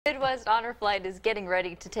Midwest Honor Flight is getting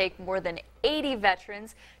ready to take more than 80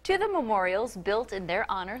 veterans to the memorials built in their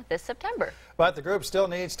honor this September. But the group still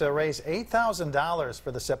needs to raise $8,000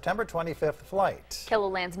 for the September 25th flight.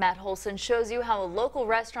 KELOLAND's Matt Holson shows you how a local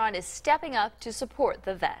restaurant is stepping up to support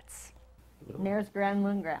the vets. There's Grandma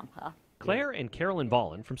and Grandpa. Claire and Carolyn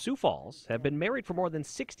Ballen from Sioux Falls have been married for more than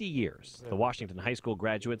 60 years. The Washington High School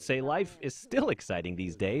graduates say life is still exciting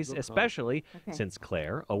these days, especially since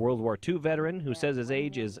Claire, a World War II veteran who says his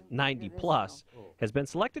age is 90 plus, has been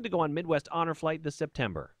selected to go on Midwest Honor Flight this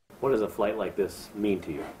September. What does a flight like this mean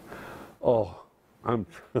to you? Oh, I'm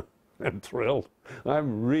thrilled.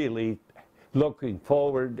 I'm really looking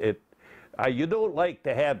forward. You don't like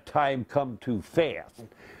to have time come too fast.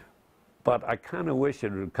 But I kind of wish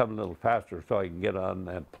it would come a little faster so I can get on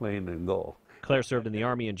that plane and go. Claire served in the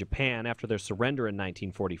Army in Japan after their surrender in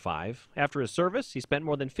 1945. After his service, he spent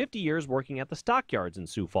more than 50 years working at the stockyards in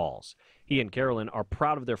Sioux Falls. He and Carolyn are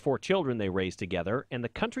proud of their 4 children they raised together and the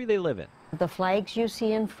country they live in. The flags you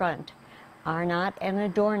see in front are not an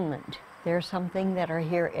adornment. They're something that are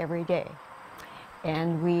here every day.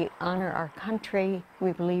 And we honor our country,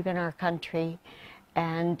 we believe in our country,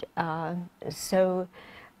 and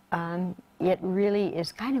it really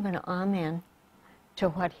is kind of an amen to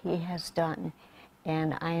what he has done.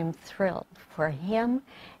 And I am thrilled for him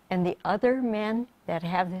and the other men that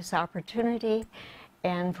have this opportunity,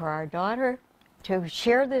 and for our daughter to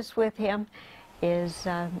share this with him is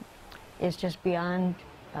just beyond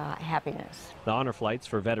happiness. The honor flights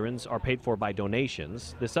for veterans are paid for by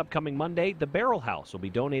donations. This upcoming Monday, the Barrel House will be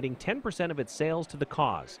donating 10% of its sales to the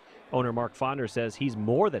cause. Owner Mark Fonder says he's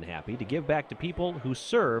more than happy to give back to people who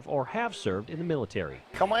serve or have served in the military.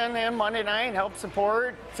 Come in Monday night, help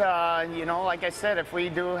support. Like I said, if we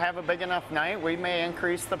do have a big enough night, we may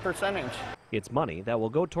increase the percentage. It's money that will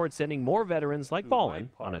go towards sending more veterans like Ballen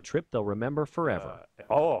on a trip they'll remember forever.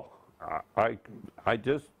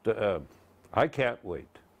 I can't wait.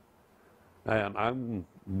 And I'm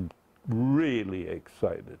really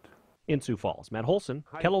excited. In Sioux Falls, Matt Holson,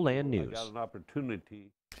 KELOLAND News. Got an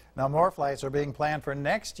opportunity. Now, more flights are being planned for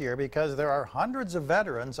next year because there are hundreds of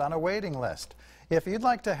veterans on a waiting list. If you'd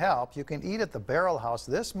like to help, you can eat at the Barrel House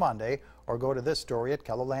this Monday or go to this story at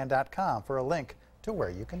KELOLAND.com for a link to where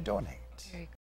you can donate.